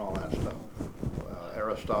flat and all that stuff.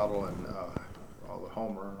 Aristotle and all the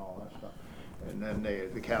Homer and all that stuff. And then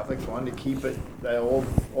the Catholics wanted to keep it the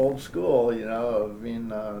old school, of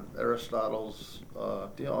being Aristotle's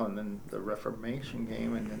deal, and then the Reformation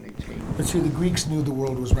came, and then they changed. But see, the Greeks knew the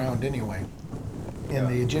world was round anyway, and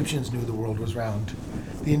the Egyptians knew the world was round.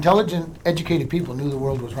 The intelligent, educated people knew the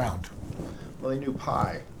world was round. Well, they knew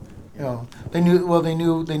pi. They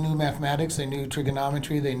knew mathematics, they knew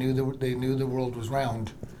trigonometry, they knew the world was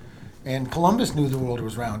round. And Columbus knew the world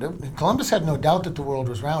was round. Columbus had no doubt that the world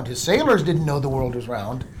was round. His sailors didn't know the world was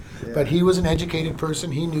round, but he was an educated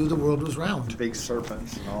person. He knew the world was round. Big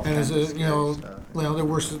serpents and all. And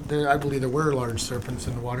I believe there were large serpents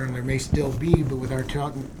in the water, and there may still be. But with our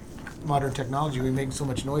modern technology, we make so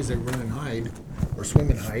much noise they run and hide, or swim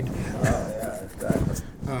and hide. Yeah, exactly.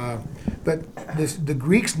 But the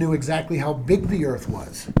Greeks knew exactly how big the Earth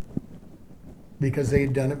was because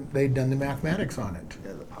they'd done the mathematics on it.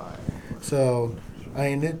 Yeah, the pi. So,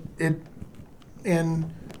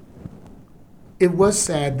 it was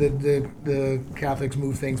sad that the Catholics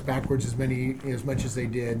moved things backwards as much as they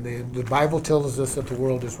did. The Bible tells us that the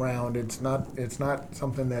world is round. It's not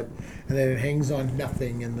something that it hangs on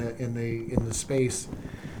nothing in the space,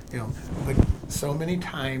 But so many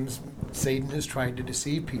times Satan has tried to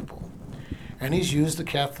deceive people, and he's used the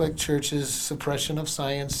Catholic Church's suppression of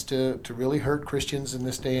science to really hurt Christians in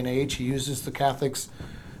this day and age. He uses the Catholics'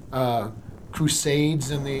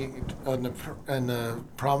 crusades in the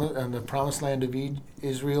promised land of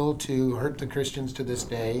Israel to hurt the Christians to this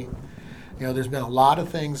day. There's been a lot of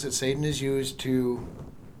things that Satan has used to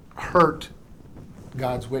hurt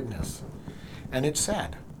God's witness, and it's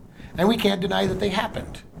sad. And we can't deny that they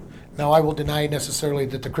happened. Now, I will deny necessarily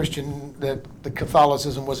that the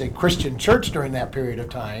Catholicism was a Christian church during that period of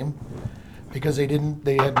time, because they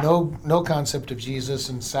had no concept of Jesus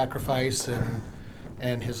and sacrifice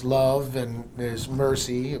and His love and His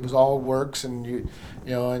mercy. It was all works, and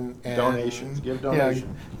and Donations, give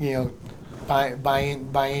donations.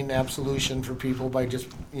 Buying absolution for people by just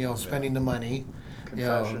spending the money.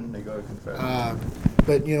 Confession, they go to confession.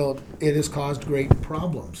 But it has caused great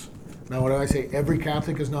problems. Now, what do I say? Every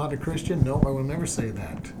Catholic is not a Christian? No, I will never say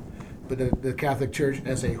that. But the Catholic Church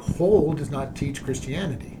as a whole does not teach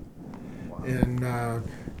Christianity. Wow.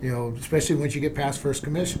 And especially once you get past First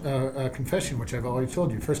Confession, which I've already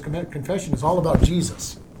told you. First Confession is all about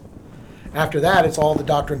Jesus. After that, it's all the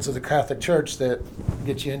doctrines of the Catholic Church that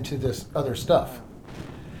get you into this other stuff.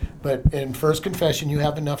 But in First Confession, you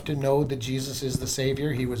have enough to know that Jesus is the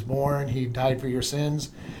Savior. He was born. He died for your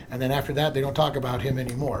sins. And then after that, they don't talk about Him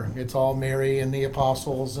anymore. It's all Mary and the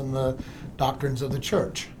apostles and the doctrines of the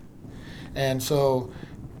church. And so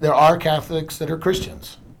there are Catholics that are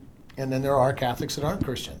Christians. And then there are Catholics that aren't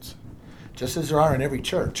Christians. Just as there are in every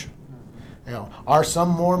church. Are some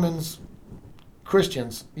Mormons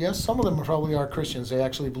Christians? Yes, some of them probably are Christians. They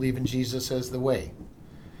actually believe in Jesus as the way.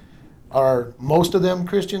 Are most of them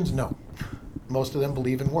Christians? No. Most of them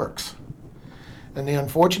believe in works. And the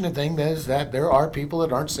unfortunate thing is that there are people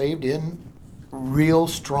that aren't saved in real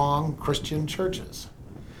strong Christian churches.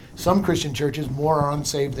 Some Christian churches more are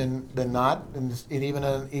unsaved than not,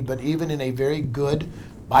 but even in a very good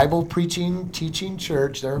Bible preaching, teaching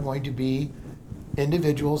church, there are going to be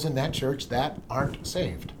individuals in that church that aren't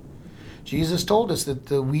saved. Jesus told us that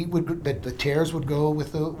the tares would go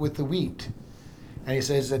with the wheat. And He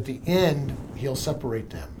says at the end, He'll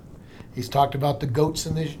separate them. He's talked about the goats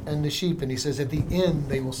and the sheep, and He says at the end,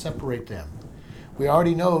 they will separate them. We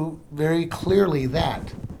already know very clearly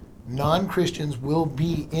that non-Christians will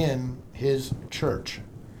be in His church,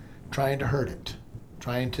 trying to hurt it,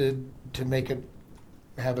 trying to make it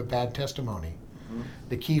have a bad testimony. Mm-hmm.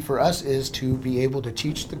 The key for us is to be able to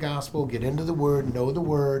teach the gospel, get into the Word, know the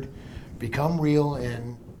Word, become real,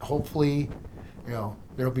 and hopefully,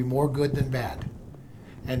 there'll be more good than bad.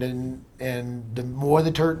 And the more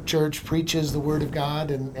the church preaches the Word of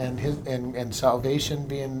God and salvation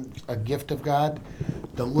being a gift of God,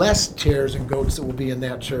 the less tares and goats that will be in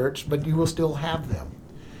that church, but you will still have them.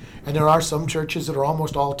 And there are some churches that are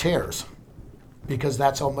almost all tares, because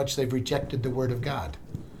that's how much they've rejected the Word of God.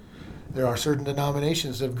 There are certain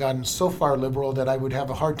denominations that have gotten so far liberal that I would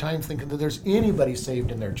have a hard time thinking that there's anybody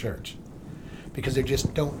saved in their church, because they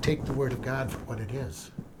just don't take the Word of God for what it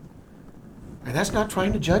is. And that's not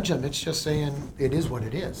trying to judge them. It's just saying it is what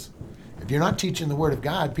it is. If you're not teaching the Word of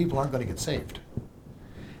God, people aren't going to get saved.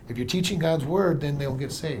 If you're teaching God's Word, then they'll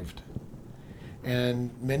get saved.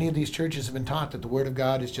 And many of these churches have been taught that the Word of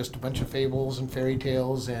God is just a bunch of fables and fairy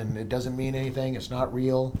tales, and it doesn't mean anything. It's not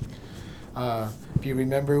real. If you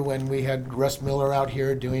remember when we had Russ Miller out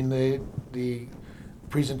here doing the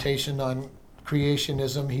presentation on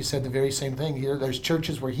creationism, he said the very same thing. Here, there's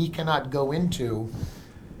churches where he cannot go into,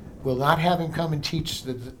 will not have him come and teach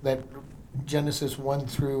that Genesis 1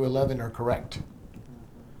 through 11 are correct.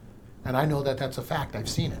 And I know that that's a fact. I've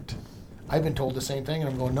seen it. I've been told the same thing, and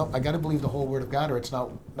I'm going, nope, I got to believe the whole Word of God, or it's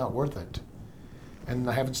not worth it. And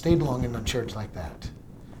I haven't stayed long in a church like that.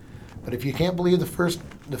 But if you can't believe the first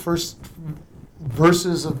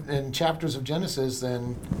verses and chapters of Genesis,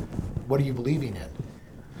 then what are you believing in?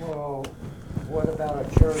 Well, what about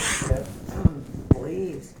a church that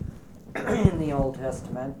believes in the Old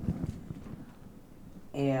Testament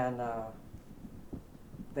and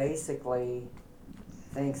basically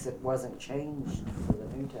thinks it wasn't changed for the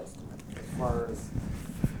New Testament as far as...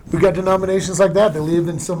 We've got denominations like that live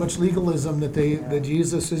in so much legalism that that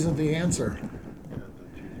Jesus isn't the answer.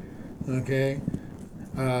 Okay?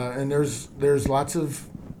 And there's lots of,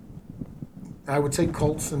 I would say,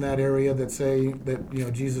 cults in that area that say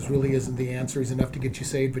that Jesus really isn't the answer. He's enough to get you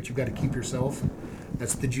saved, but you've got to keep yourself.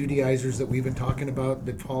 That's the Judaizers that we've been talking about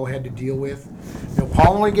that Paul had to deal with.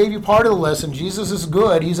 Paul only gave you part of the lesson. Jesus is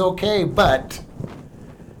good. He's okay, but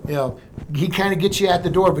he kind of gets you at the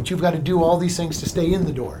door, but you've got to do all these things to stay in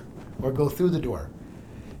the door or go through the door.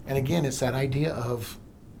 And again, it's that idea of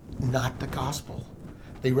not the gospel.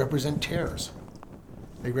 They represent tares.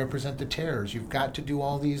 They represent the tares. You've got to do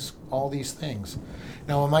all these things.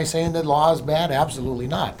 Now, am I saying that law is bad? Absolutely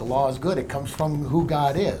not. The law is good. It comes from who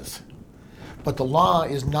God is. But the law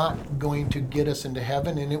is not going to get us into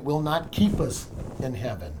heaven, and it will not keep us in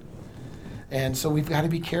heaven. And so we've got to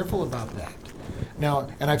be careful about that. Now,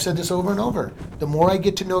 and I've said this over and over, the more I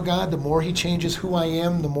get to know God, the more He changes who I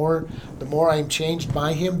am, the more I'm changed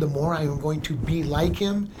by Him, the more I am going to be like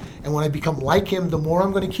Him. And when I become like Him, the more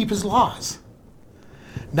I'm going to keep His laws.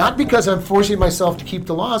 Not because I'm forcing myself to keep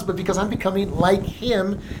the laws, but because I'm becoming like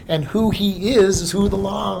Him, and who He is who the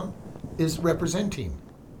law is representing.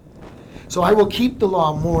 So I will keep the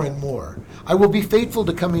law more and more. I will be faithful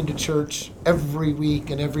to coming to church every week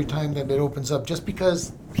and every time that it opens up, just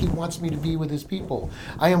because he wants me to be with his people.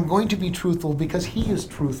 I am going to be truthful because he is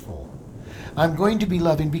truthful. I'm going to be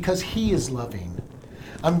loving because he is loving.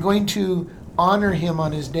 I'm going to honor him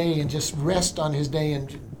on his day and just rest on his day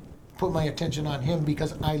and put my attention on him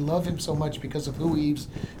because I love him so much because of who he's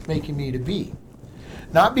making me to be.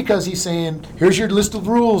 Not because he's saying, here's your list of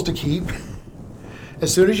rules to keep.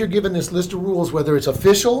 As soon as you're given this list of rules, whether it's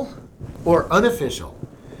official or unofficial,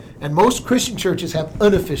 and most Christian churches have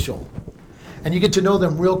unofficial, and you get to know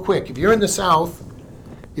them real quick. If you're in the South,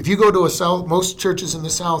 if you go to most churches in the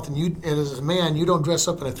South, and as a man, you don't dress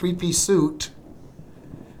up in a three-piece suit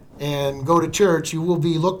and go to church, you will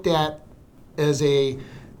be looked at as a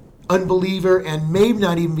unbeliever and may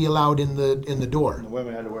not even be allowed in the door. And the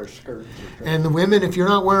women had to wear skirts. And the women, if you're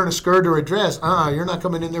not wearing a skirt or a dress, you're not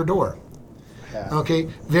coming in their door. Yeah. Okay,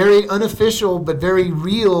 very unofficial but very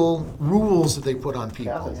real rules that they put on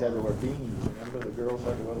people. Catholics had to wear beanies. Remember, the girls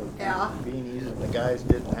had to wear the Yeah. beanies, and the guys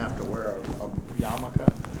didn't have to wear a yarmulke.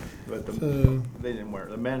 But they didn't wear.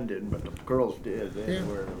 The men didn't, but the girls did. They had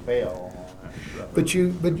to wear the veil. And all that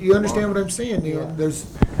stuff. But you understand what I'm saying, Neil? Yeah. There's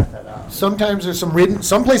Cut that out. sometimes there's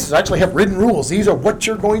some places actually have written rules. These are what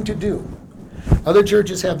you're going to do. Other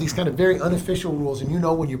churches have these kind of very unofficial rules, and you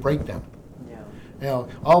know when you break them. Yeah. You know,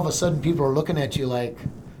 all of a sudden people are looking at you like,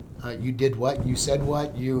 you did what? You said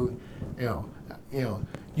what? You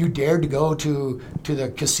dared to go to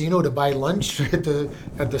the casino to buy lunch at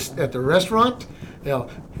the restaurant? You know,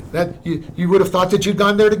 that you would have thought that you'd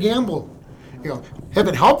gone there to gamble. You know,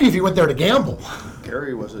 heaven help you if you went there to gamble.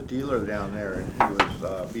 Gary was a dealer down there, and he was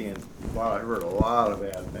I heard a lot of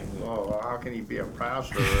bad things. Oh, how can he be a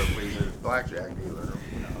pastor if he's a blackjack dealer?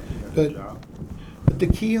 But the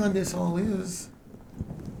key on this all is,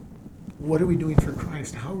 what are we doing for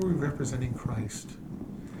Christ? How are we representing Christ?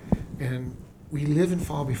 And we live and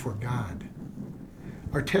fall before God.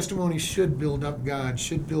 Our testimony should build up God,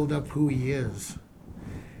 should build up who he is.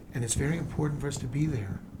 And it's very important for us to be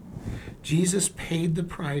there. Jesus paid the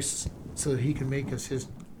price so that he can make us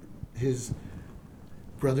his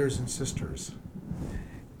brothers and sisters.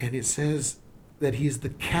 And it says that he's the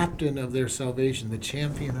captain of their salvation, the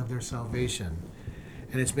champion of their salvation.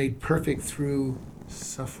 And it's made perfect through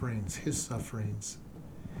sufferings, his sufferings.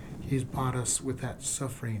 He's bought us with that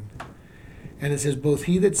suffering. And it says, both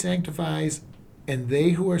he that sanctifies and they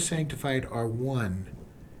who are sanctified are one,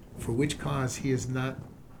 for which cause he is not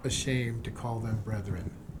ashamed to call them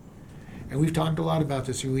brethren. And we've talked a lot about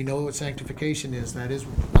this, and we know what sanctification is. That is,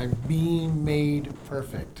 I'm being made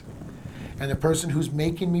perfect. And the person who's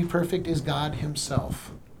making me perfect is God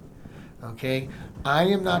himself. Okay? I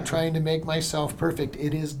am not trying to make myself perfect.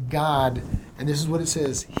 It is God. And this is what it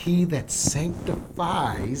says. He that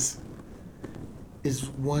sanctifies is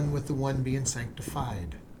one with the one being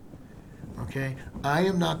sanctified. Okay? I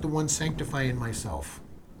am not the one sanctifying myself.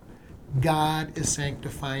 God is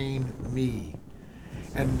sanctifying me.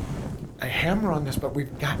 And I hammer on this, but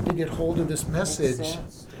we've got to get hold of this message Makes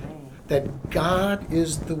sense to me. that God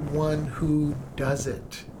is the one who does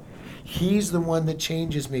it. He's the one that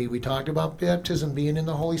changes me. We talked about baptism being in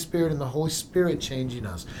the Holy Spirit and the Holy Spirit changing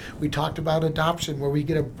us. We talked about adoption, where we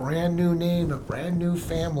get a brand new name, a brand new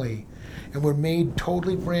family, and we're made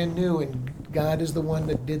totally brand new, and God is the one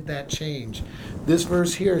that did that change. This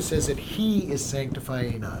verse here says that he is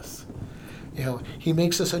sanctifying us. You know, he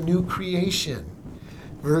makes us a new creation.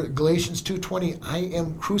 Galatians 2:20, I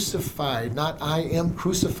am crucified, not I am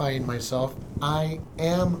crucifying myself, I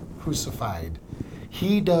am crucified.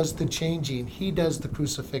 He does the changing, he does the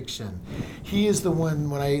crucifixion. He is the one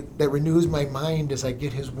that renews my mind as I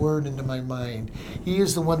get his word into my mind. He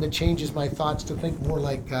is the one that changes my thoughts to think more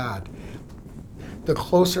like God. The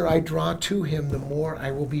closer I draw to him, the more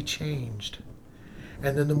I will be changed.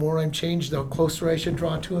 And then the more I'm changed, the closer I should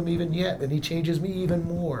draw to him even yet, and he changes me even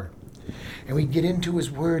more. And we get into his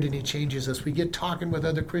word and he changes us. We get talking with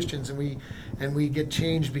other Christians and we get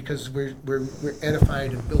changed because we're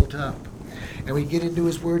edified and built up. And we get into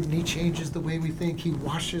his word and he changes the way we think. He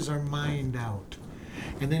washes our mind out.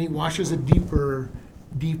 And then he washes it deeper,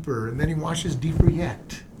 and then he washes deeper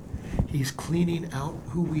yet. He's cleaning out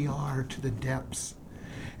who we are to the depths.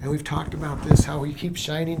 And we've talked about this, how he keeps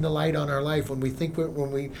shining the light on our life. When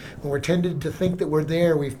we're tended to think that we're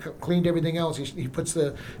there, we've cleaned everything else. He puts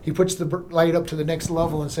the light up to the next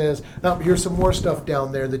level and says, "No, here's some more stuff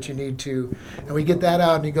down there that you need to." And we get that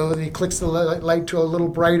out, and he clicks the light to a little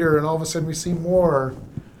brighter, and all of a sudden we see more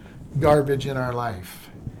garbage in our life.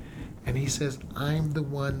 And he says, I'm the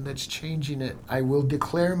one that's changing it. I will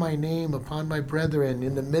declare my name upon my brethren.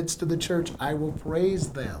 In the midst of the church, I will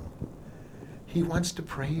praise them. He wants to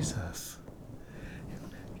praise us.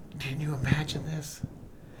 Can you imagine this?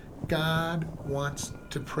 God wants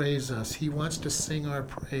to praise us. He wants to sing our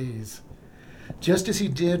praise. Just as he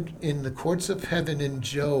did in the courts of heaven in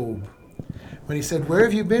Job, when he said, where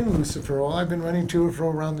have you been, Lucifer? Oh, I've been running to and fro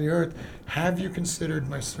around the earth. Have you considered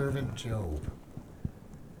my servant Job?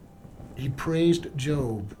 He praised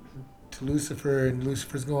Job to Lucifer, and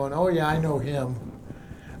Lucifer's going, oh yeah, I know him.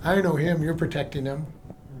 I know him, you're protecting him.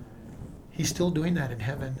 He's still doing that in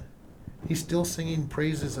heaven. He's still singing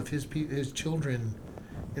praises of his children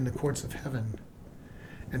in the courts of heaven.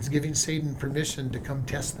 And giving Satan permission to come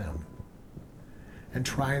test them and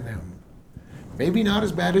try them. Maybe not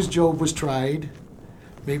as bad as Job was tried.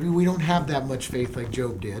 Maybe we don't have that much faith like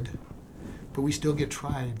Job did. But we still get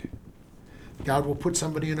tried. God will put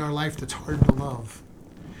somebody in our life that's hard to love.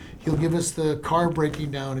 He'll give us the car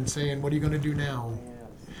breaking down and saying, what are you going to do now?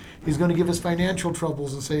 He's going to give us financial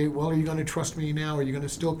troubles and say, well, are you going to trust me now? Are you going to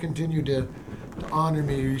still continue to honor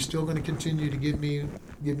me? Are you still going to continue to give me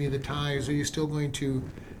the tithes? Are you still going to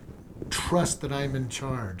trust that I'm in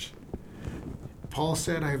charge? Paul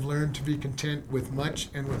said, I've learned to be content with much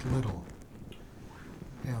and with little.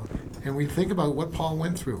 You know, and we think about what Paul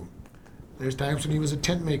went through. There's times when he was a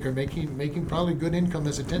tent maker, making probably good income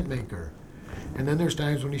as a tent maker. And then there's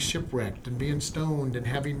times when he's shipwrecked and being stoned and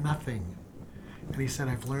having nothing. And he said,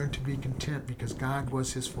 I've learned to be content because God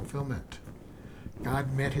was his fulfillment.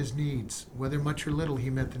 God met his needs. Whether much or little, he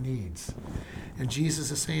met the needs. And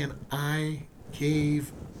Jesus is saying, I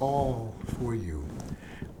gave all for you.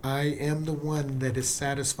 I am the one that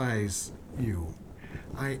satisfies you.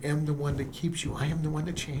 I am the one that keeps you. I am the one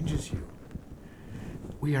that changes you.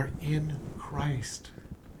 We are in Christ.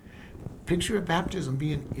 Picture of baptism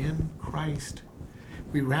being in Christ.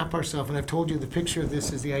 We wrap ourselves, and I've told you the picture of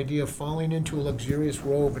this is the idea of falling into a luxurious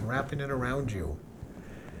robe and wrapping it around you.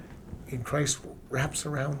 And Christ wraps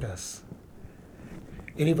around us.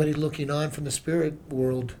 Anybody looking on from the spirit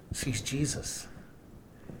world sees Jesus.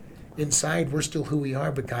 Inside, we're still who we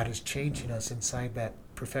are, but God is changing us inside that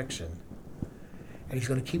perfection. And he's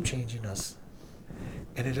going to keep changing us.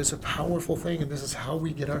 And it is a powerful thing, and this is how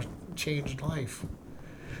we get our changed life.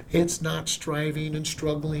 It's not striving and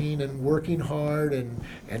struggling and working hard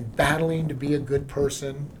and battling to be a good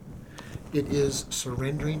person. It is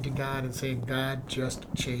surrendering to God and saying, God, just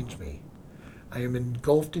change me. I am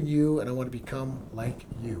engulfed in you, and I want to become like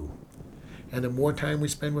you. And the more time we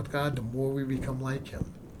spend with God, the more we become like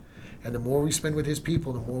him. And the more we spend with his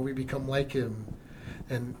people, the more we become like him.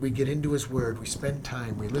 And we get into his word. We spend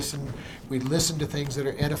time. We listen to things that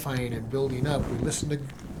are edifying and building up. We listen to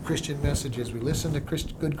Christian messages. We listen to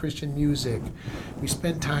good Christian music. We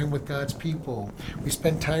spend time with God's people. We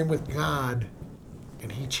spend time with God,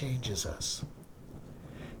 and he changes us.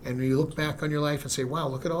 And when you look back on your life and say, wow,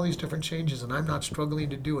 look at all these different changes, and I'm not struggling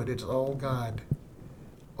to do it. It's all God.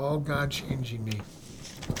 All God changing me.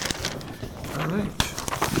 All right.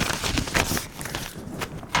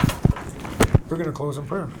 We're going to close in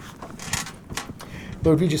prayer.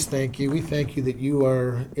 Lord, we just thank you. We thank you that you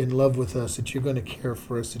are in love with us, that you're going to care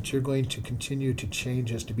for us, that you're going to continue to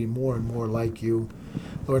change us to be more and more like you.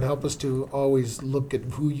 Lord, help us to always look at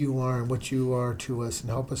who you are and what you are to us, and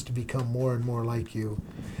help us to become more and more like you.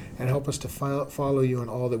 And help us to follow you in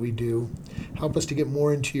all that we do. Help us to get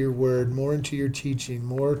more into your word, more into your teaching,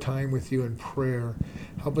 more time with you in prayer.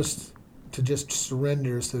 Help us to just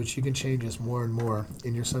surrender so that you can change us more and more.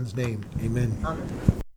 In your son's name, amen. Amen.